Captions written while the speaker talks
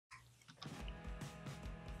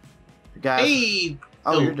Guys. Hey.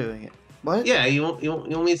 Oh, you're doing it. What? Yeah, you want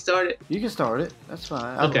me to start it? You can start it. That's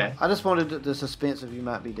fine. Okay. I just wanted the suspense of you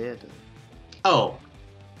might be dead. Oh.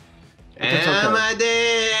 Am I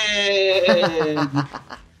dead?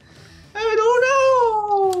 I don't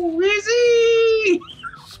know. Is he?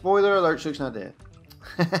 Spoiler alert: Shook's not dead.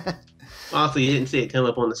 Also, you didn't see it come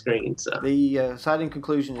up on the screen, so The exciting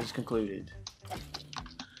conclusion is concluded.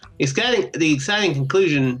 the exciting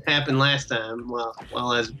conclusion happened last time while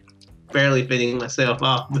I was barely fitting myself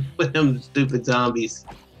off with them stupid zombies.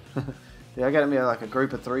 Yeah, I got me like a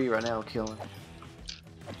group of 3 right now killing.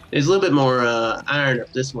 There's a little bit more iron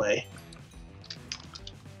up this way.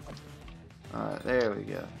 Alright, there we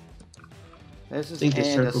go. This is Think the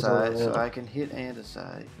circle's andesite, all so around. I can hit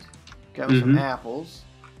andesite. Got me some apples.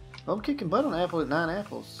 Oh, I'm kicking butt on apple with 9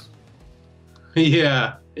 apples.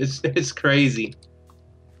 Yeah, it's crazy.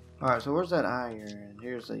 Alright, so where's that iron?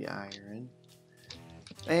 Here's the iron.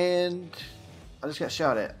 And I just got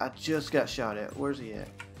shot at. Where's he at?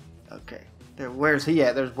 Okay. Where's he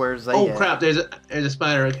at? Where's they at? Oh crap! There's a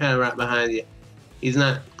spider kind of right behind you. He's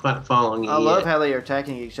not quite following you I yet. love how they are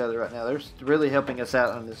attacking each other right now. They're really helping us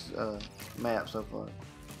out on this map so far.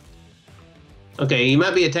 Okay, you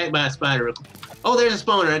might be attacked by a spider. Oh, there's a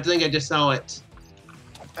spawner. I think I just saw it.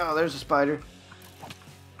 Oh, there's a spider.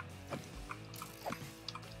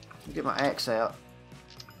 Get my axe out.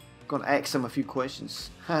 I'm gonna ask him a few questions.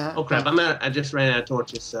 Oh crap! I'm out. I just ran out of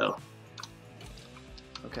torches, so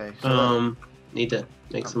okay. So need to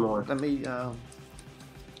make some more. let me here.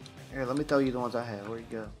 Let me throw you the ones I have. Where you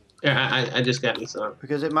go? Yeah, I just got me some.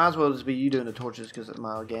 Because it might as well just be you doing the torches because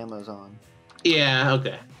my gamma's on. Yeah.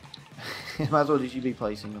 Okay. It might as well just you be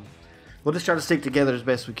placing them. We'll just try to stick together as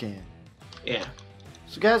best we can. Yeah.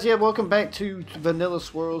 So guys, yeah, welcome back to Vanilla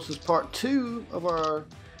Swirls. This is part 2 of our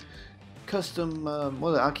custom,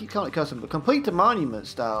 well, I keep calling it custom, but complete the monument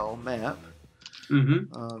style map.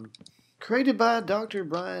 Created by Dr.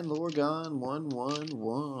 Brian Lorgon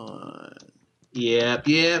 111. Yep.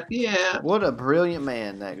 What a brilliant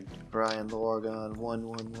man, that Brian Lorgon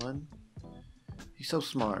 111. He's so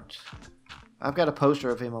smart. I've got a poster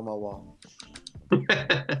of him on my wall.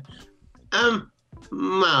 I'm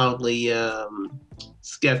mildly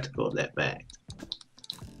skeptical of that fact.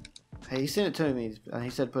 Hey, he sent it to me, and he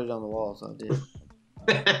said put it on the wall, so I did.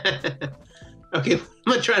 Okay, I'm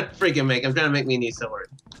gonna try to freaking make. I'm trying to make me a new sword.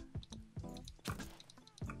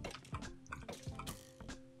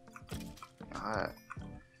 Alright.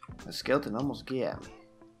 The skeleton almost got me.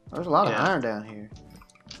 There's a lot of iron down here.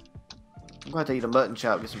 I'm going to have to eat a mutton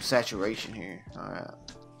chop, get some saturation here. Alright.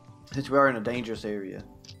 Since we are in a dangerous area.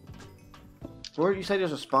 Where you say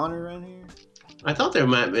there's a spawner around here? I thought there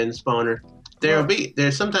might have been a spawner.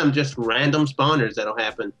 There's sometimes just random spawners that'll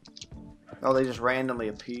happen. Oh, they just randomly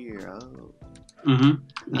appear. Oh.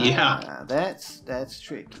 Yeah. That's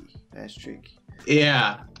tricky. That's tricky.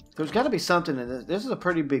 Yeah. There's got to be something in this. This is a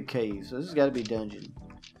pretty big cave, so this has got to be dungeon.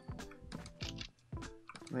 I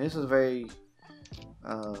mean, this is a very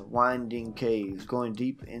winding cave going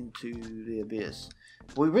deep into the abyss.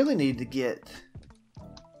 We really need to get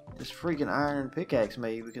this freaking iron pickaxe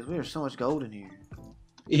made because there's so much gold in here.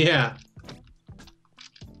 Yeah.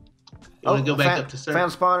 You want to go back up to surface?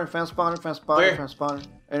 Found spawner, found spawner.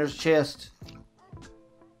 And there's a chest.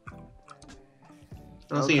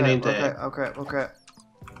 I don't see your name tag.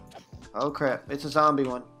 Oh crap, it's a zombie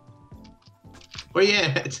one. Where you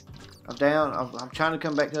at? I'm down. I'm trying to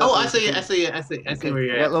come back to. Oh, I see you. I see where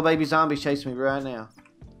you're I got at. little baby zombies chasing me right now.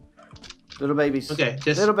 Little babies. Okay,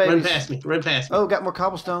 just little babies. Run past me. Oh, got more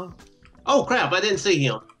cobblestone. Oh crap! I didn't see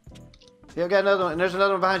him. Yeah, got another one. And there's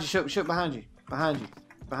another one behind you. Shook behind you. I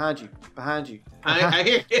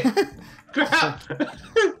hear you. Crap!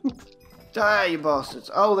 Die, you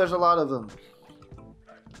bastards! Oh, there's a lot of them.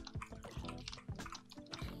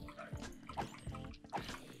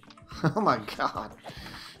 Oh my god.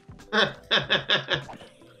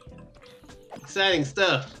 Exciting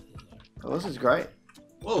stuff. Oh, this is great.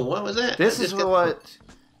 Whoa, what was that? This is what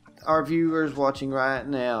our viewers watching right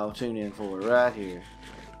now tune in for, right here.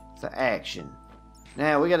 The action.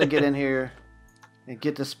 Now, we got to get in here and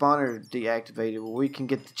get the spawner deactivated where we can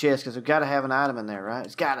get the chest, because we've got to have an item in there, right?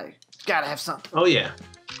 It's got to have something. Oh, yeah.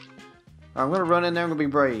 I'm going to run in there. I'm going to be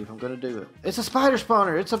brave. I'm going to do it. It's a spider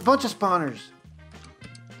spawner. It's a bunch of spawners.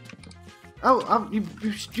 Oh, you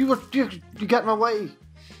got in my way.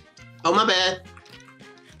 Oh, my bad.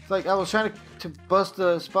 It's like I was trying to bust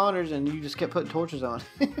the spawners and you just kept putting torches on.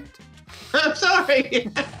 I'm sorry.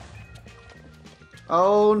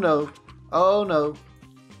 Oh no. Oh no.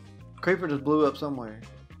 Creeper just blew up somewhere.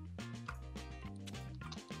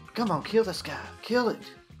 Come on, kill this guy. Kill it.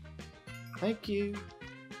 Thank you.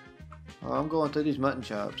 Oh, I'm going through these mutton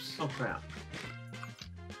chops. Oh crap.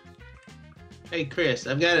 Hey Chris,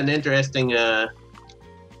 I've got an interesting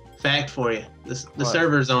fact for you. The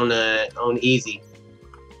server's on easy.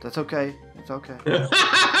 That's okay. It's okay.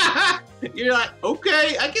 You're like,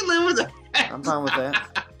 okay, I can live with that. I'm fine with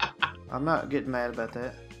that. I'm not getting mad about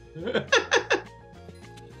that.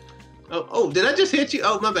 oh, did I just hit you?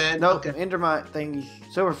 Oh, my bad. No, okay. Endermite thingy.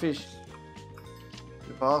 Silverfish.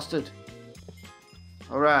 You're busted.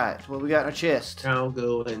 Alright, what we got in our chest? I'll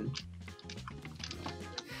go and...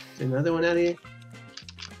 Is there another one out here?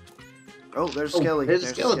 Oh, there's a skeleton. There's a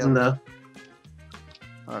skeleton, though.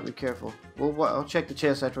 Alright, be careful. I'll check the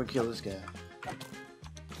chest after we kill this guy.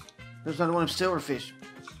 There's another one of silverfish.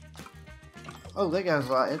 Oh,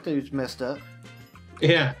 that dude's messed up.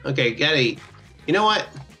 Yeah, okay, gotta eat. You know what?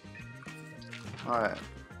 Alright.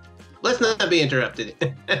 Let's not be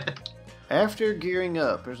interrupted. After gearing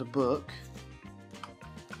up, there's a book.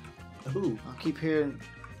 Ooh. I'll keep hearing...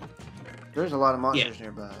 There's a lot of monsters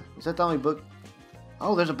nearby. Is that the only book?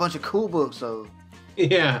 Oh, there's a bunch of cool books, though.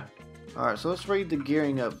 Yeah. Alright, so let's read the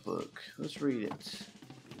gearing up book. Let's read it.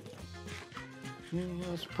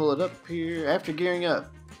 Let's pull it up here. After gearing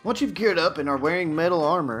up. Once you've geared up and are wearing metal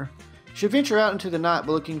armor, you should venture out into the night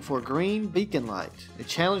looking for green beacon light. A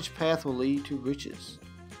challenged path will lead to riches.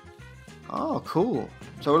 Oh, cool.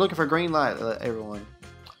 So we're looking for green light, everyone.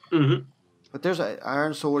 Mm-hmm. But there's an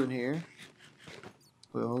iron sword in here.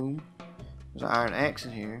 Boom. There's an iron axe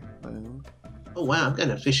in here. Boom. Oh, wow, I've got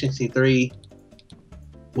an efficiency 3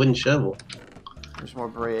 wooden shovel. There's more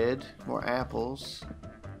bread, more apples.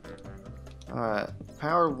 Alright,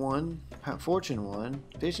 power 1, fortune 1,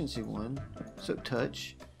 efficiency 1, silk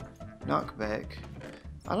touch, knockback.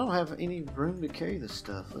 I don't have any room to carry this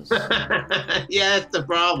stuff. Yeah, that's the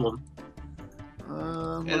problem.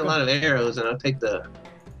 I got a lot of arrows, and I'll take the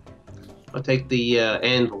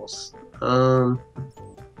anvils.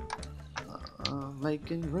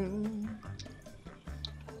 Making room.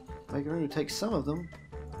 Making room to take some of them.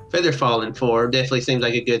 Feather falling 4 definitely seems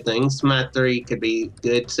like a good thing. Smite 3 could be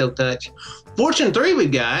good. Silk touch. Fortune 3 we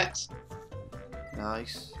got.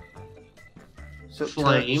 Nice. Silk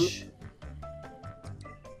Flame. touch.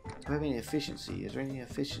 Do we have any efficiency? Is there any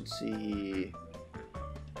efficiency?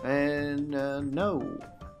 And no.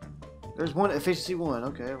 There's one efficiency 1.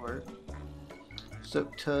 Okay, that worked.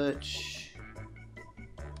 Silk touch.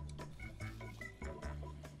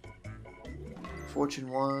 Fortune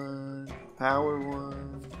 1, power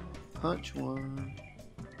 1, punch 1,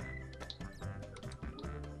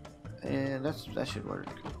 and that should work.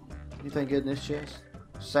 Anything good in this chest?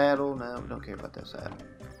 Saddle? No, we don't care about that saddle.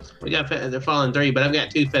 We got Feather Falling 3, but I've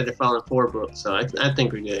got 2 Feather Falling 4 books, so I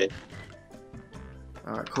think we're good.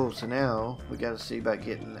 Alright, cool. So now we got to see about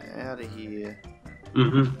getting out of here.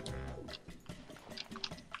 Mm-hmm.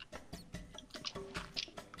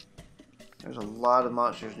 There's a lot of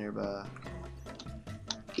monsters nearby.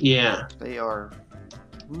 Yeah. They are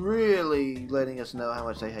really letting us know how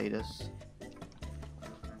much they hate us.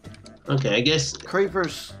 Okay, I guess...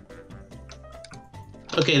 Creepers.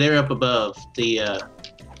 Okay, they're up above. I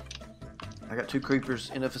got 2 creepers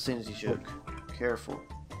in a vicinity, Shook. Careful.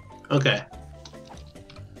 Okay.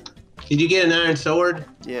 Did you get an iron sword?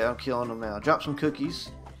 Yeah, I'm killing them now. Drop some cookies.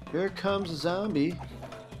 Here comes a zombie.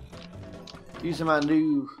 Using my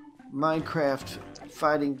new Minecraft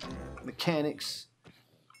fighting mechanics.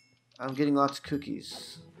 I'm getting lots of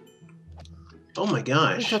cookies. Oh my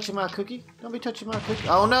Don't be gosh. touching my cookie. Don't be touching my cookie.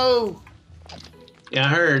 Oh no! Yeah, I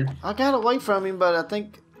heard. I got away from him, but I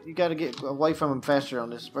think you got to get away from him faster on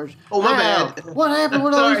this version. Oh, my Ow! bad. What happened?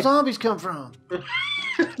 Where'd all these zombies come from? I've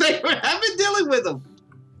been dealing with them.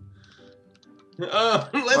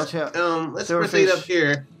 Watch out. Let's Silverfish. proceed up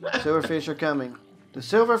here. Silverfish are coming. The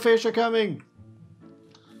silverfish are coming.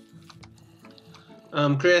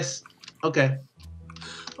 Chris. Okay.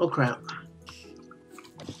 Oh crap.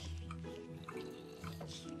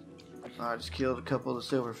 I just killed a couple of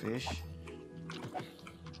the silverfish.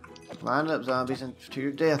 Line up, zombies, and to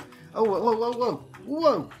your death. Oh, whoa, whoa, whoa, whoa,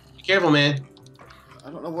 whoa! Be careful, man. I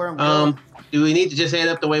don't know where I'm going. Do we need to just head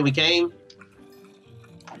up the way we came?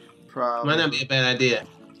 Probably. Might not be a bad idea.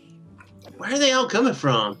 Where are they all coming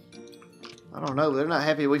from? I don't know. They're not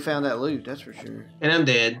happy we found that loot, that's for sure. And I'm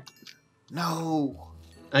dead. No!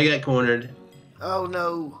 I got cornered. Oh,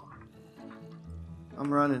 no.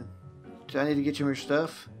 I'm running. Do I need to get you your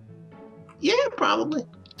stuff? Yeah, probably.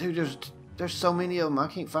 Dude, there's so many of them. I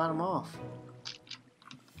can't fight them off.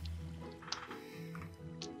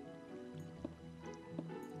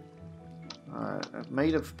 Alright, I've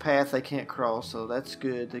made a path they can't cross, so that's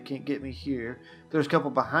good. They can't get me here. There's a couple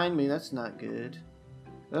behind me. That's not good.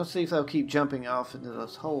 Let's see if they'll keep jumping off into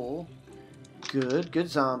this hole. Good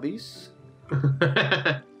zombies.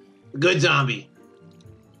 Good zombie.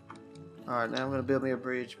 Alright, now I'm going to build me a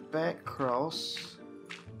bridge back across.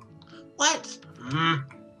 What? Mm.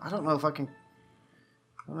 I don't know if I can...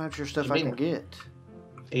 I'm not sure stuff I can get.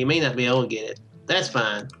 You may not be able to get it. That's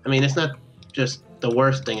fine. I mean, it's not just the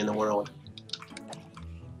worst thing in the world.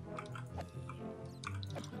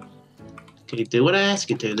 Okay, do what I ask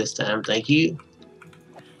you to this time. Thank you.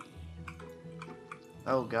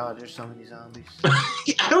 Oh god, there's so many zombies.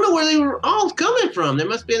 I don't know where they were all coming from. There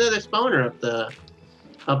must be another spawner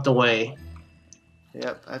up the way.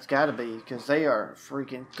 Yep, that's gotta be, because they are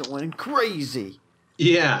freaking going crazy.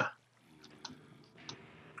 Yeah.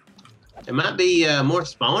 It might be more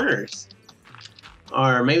spawners.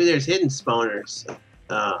 Or maybe there's hidden spawners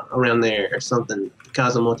around there or something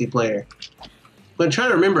because of multiplayer. But I'm trying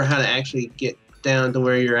to remember how to actually get down to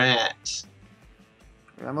where you're at.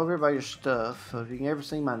 I'm over here by your stuff, so if you can ever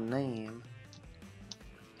see my name.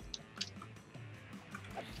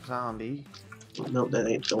 Zombie. Nope, that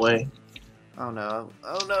ain't the way. Oh no.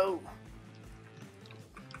 Oh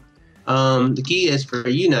no! The key is for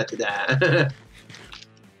you not to die.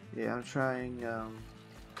 Yeah, I'm trying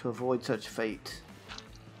to avoid such fate.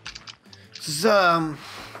 This is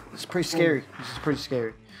it's pretty scary. This is pretty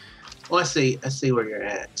scary. Well, I see where you're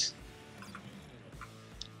at.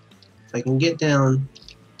 If I can get down.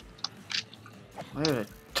 There's a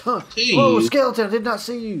ton. Hey. Whoa, skeleton! I did not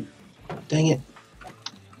see you. Dang it!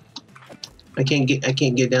 I can't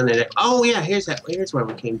get down there. Oh yeah, here's where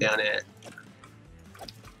we came down at.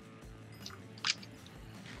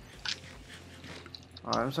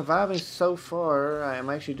 Alright, I'm surviving so far. I am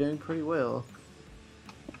actually doing pretty well.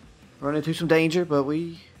 Running into some danger, but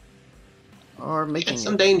we are making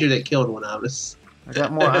Some it. danger that killed one of us. I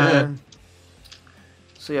got more iron.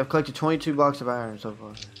 See, I've collected 22 blocks of iron so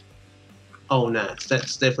far. Oh, nice.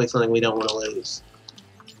 That's definitely something we don't want to lose.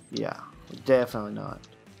 Yeah, definitely not.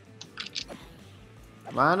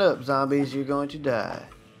 Line up, zombies. You're going to die.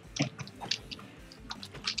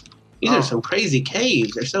 These are some crazy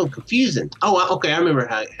caves. They're so confusing. Oh, okay. I remember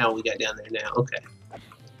how we got down there now. Okay.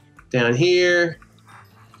 Down here.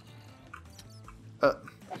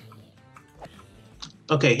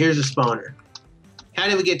 Okay, here's a spawner. How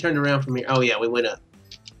did we get turned around from here? Oh, yeah, we went up.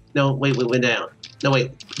 No, wait, we went down. No,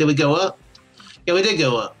 wait. Did we go up? Yeah, we did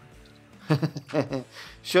go up.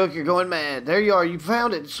 Shook, you're going mad. There you are. You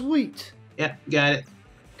found it. Sweet. Yeah, got it.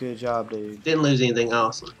 Good job, dude. Didn't lose anything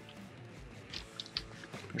awesome.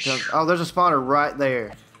 Oh, there's a spawner right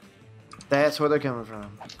there. That's where they're coming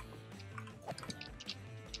from.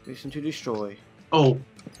 Listen to destroy. Oh.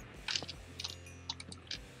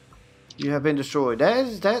 You have been destroyed.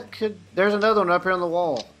 There's another one up here on the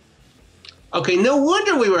wall. Okay, no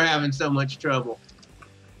wonder we were having so much trouble.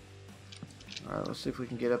 Alright, let's see if we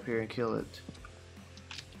can get up here and kill it.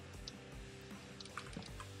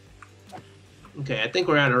 Okay, I think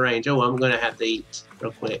we're out of range. Oh, I'm gonna have to eat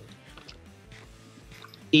real quick.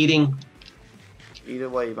 Eating. Eat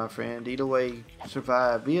away, my friend. Eat away.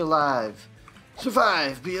 Survive. Be alive.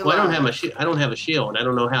 Survive. Be alive. Well, I don't have a shield. I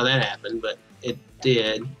don't know how that happened, but it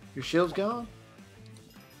did. Your shield's gone?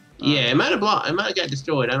 Yeah, it might have got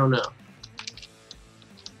destroyed. I don't know.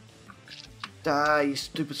 Die, you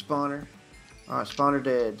stupid spawner. Alright, spawner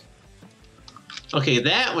dead. Okay,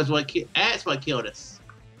 that's what killed us.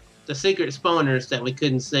 The secret spawners that we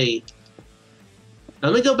couldn't see. Now,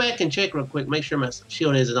 let me go back and check real quick. Make sure my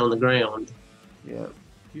shield isn't on the ground. Yep.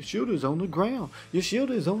 Your shield is on the ground. Your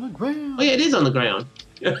shield is on the ground. Oh yeah, it is on the ground.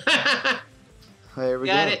 There we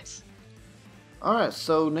go. Got it. Alright,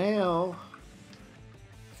 so now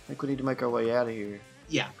I think we need to make our way out of here.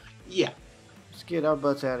 Yeah. Let's get our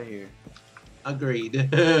butts out of here. Agreed.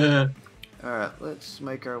 Alright, let's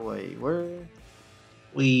make our way. Where?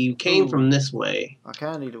 We came from this way. I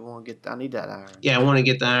kinda I need that iron. Yeah, I want to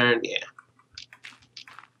get the iron. Yeah.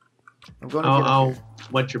 I'm gonna I'll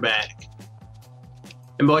watch your back.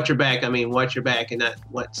 And watch your back, I mean watch your back and not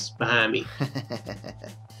what's behind me.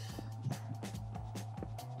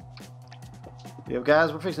 Yeah,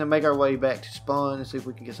 guys, we're fixing to make our way back to spawn and see if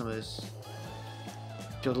we can get some of this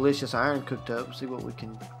delicious iron cooked up. See what we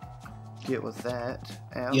can get with that.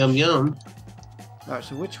 Ouch. Yum yum. Alright,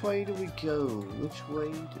 so which way do we go? Which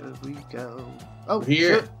way do we go? Oh,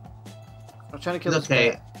 here. shit. I'm trying to kill this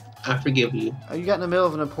bat. I forgive you. Oh, you got in the middle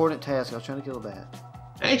of an important task. I was trying to kill a bat.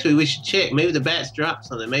 Actually, we should check. Maybe the bats dropped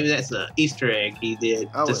something. Maybe that's an Easter egg he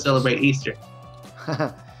did to celebrate Easter.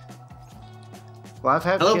 Well, I've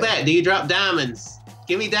had. Hello, bat. Do you drop diamonds?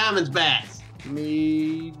 Give me diamonds, bats. Give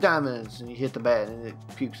me diamonds, and you hit the bat, and it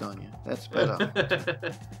pukes on you. That's better.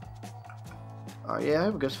 Alright, yeah, I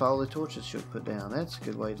would just follow the torches she'll put down. That's a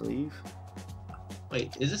good way to leave.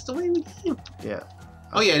 Wait, is this the way we came? Yeah.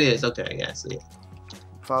 Oh yeah, it is. Okay, yeah, I see it.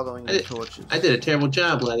 Following the torches. I did a terrible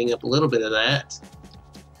job lighting up a little bit of that.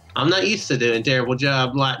 I'm not used to doing a terrible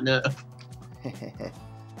job lighting up.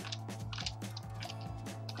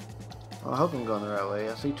 Well, I hope I'm going the right way.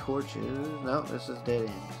 I see torches. No, this is dead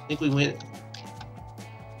end. I think we went.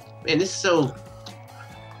 Man, this is so.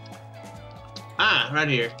 Ah, right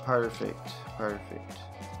here. Perfect. Perfect.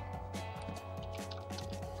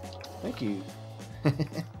 Thank you.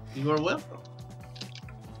 You are welcome.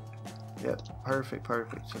 Yep. Perfect.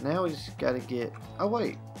 Perfect. So now we just got to get. Oh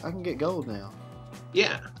wait, I can get gold now.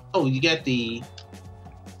 Yeah. Oh, you got the.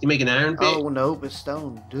 You make an iron pick? Oh nope, it's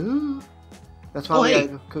stone, dude. That's why we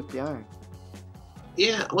gotta cook the iron.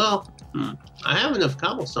 Yeah. Well, I have enough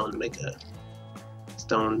cobblestone to make a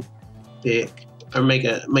stone pick or make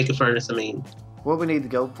a furnace. I mean. What we need the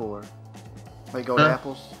gold for? Make gold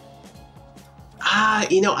apples?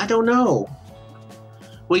 You know, I don't know.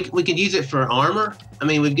 We could use it for armor. I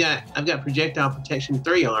mean, I've got projectile protection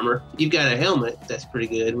 3 armor. You've got a helmet that's pretty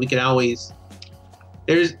good. We could always.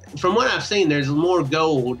 From what I've seen, there's more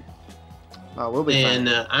gold than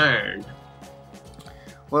iron.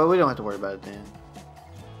 Well, we don't have to worry about it then.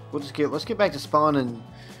 Let's get back to spawn and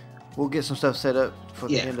we'll get some stuff set up for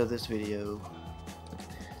the end of this video.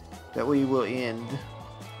 That we will end.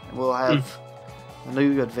 And we'll have a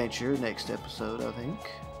new adventure next episode, I think.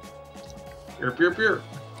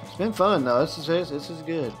 It's been fun though. This is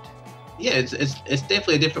good. Yeah, it's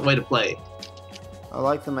definitely a different way to play. I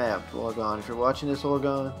like the map, Oregon. If you're watching this,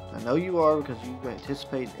 Oregon, I know you are because you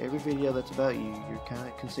anticipate every video that's about you. You're kind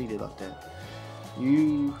of conceited like that.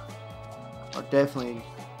 You are definitely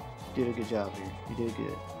did a good job here. You did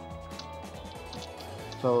good.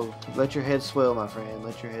 So let your head swell, my friend.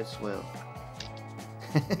 Let your head swell.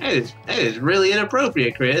 That is really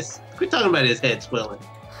inappropriate, Chris. Quit talking about his head swelling.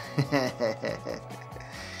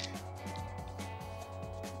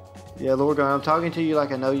 Yeah, Lord God, I'm talking to you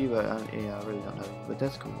like I know you, but I really don't know you. But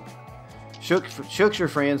that's cool. Shook's your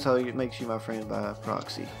friend, so it makes you my friend by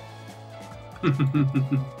proxy.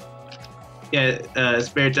 Yeah,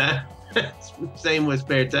 spare time. Same with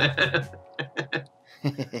spare time.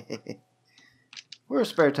 Where's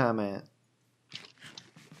spare time at?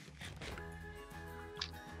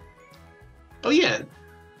 Oh yeah,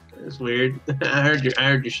 that's weird. I heard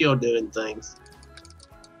your shield doing things.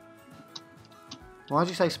 Why'd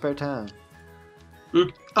you say spare time?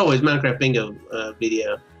 Oh, it's Minecraft Bingo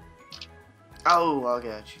video. Oh, I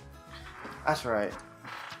got you. That's right.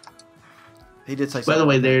 He did say something. By the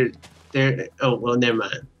way, there. Oh well, never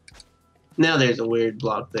mind. Now there's a weird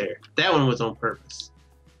block there. That one was on purpose.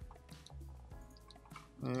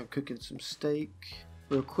 Cooking some steak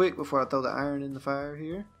real quick before I throw the iron in the fire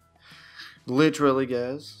here. Literally,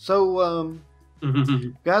 guys. So,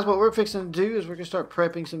 guys, what we're fixing to do is we're going to start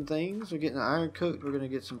prepping some things. We're getting the iron cooked. We're going to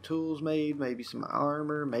get some tools made, maybe some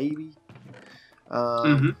armor, maybe. We're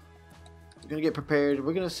going to get prepared.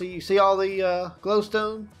 We're going to see all the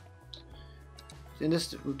glowstone in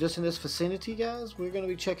this vicinity, guys. We're going to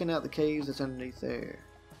be checking out the caves that's underneath there.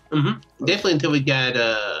 Definitely until we got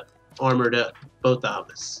armored up, both of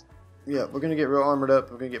us. Yeah, we're going to get real armored up.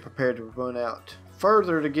 We're going to get prepared to run out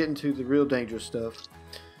further to get into the real dangerous stuff.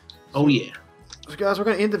 Oh, yeah. So guys, we're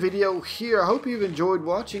going to end the video here. I hope you've enjoyed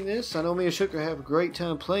watching this. I know me and Shook have a great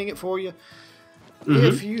time playing it for you.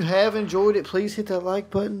 If you have enjoyed it, please hit that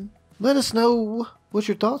like button. Let us know what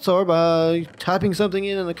your thoughts are by typing something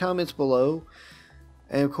in the comments below.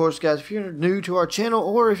 And of course, guys, if you're new to our channel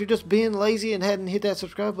or if you're just being lazy and hadn't hit that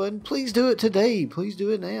subscribe button, please do it today. Please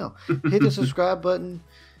do it now. Hit the subscribe button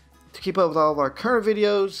to keep up with all of our current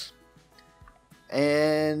videos.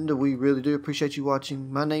 And we really do appreciate you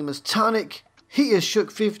watching. My name is Tonic. He is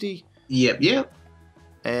Shook50. Yep.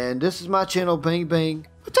 And this is my channel, Bang Bang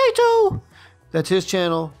Potato. That's his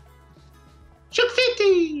channel.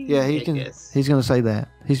 Shook50. Yeah, he's gonna say that.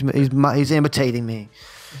 He's imitating me.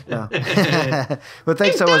 No. But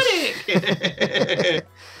thanks so much.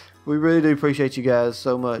 We really do appreciate you guys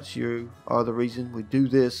so much. You are the reason we do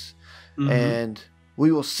this. And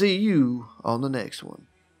we will see you on the next one.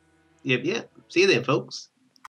 Yep. See you then, folks.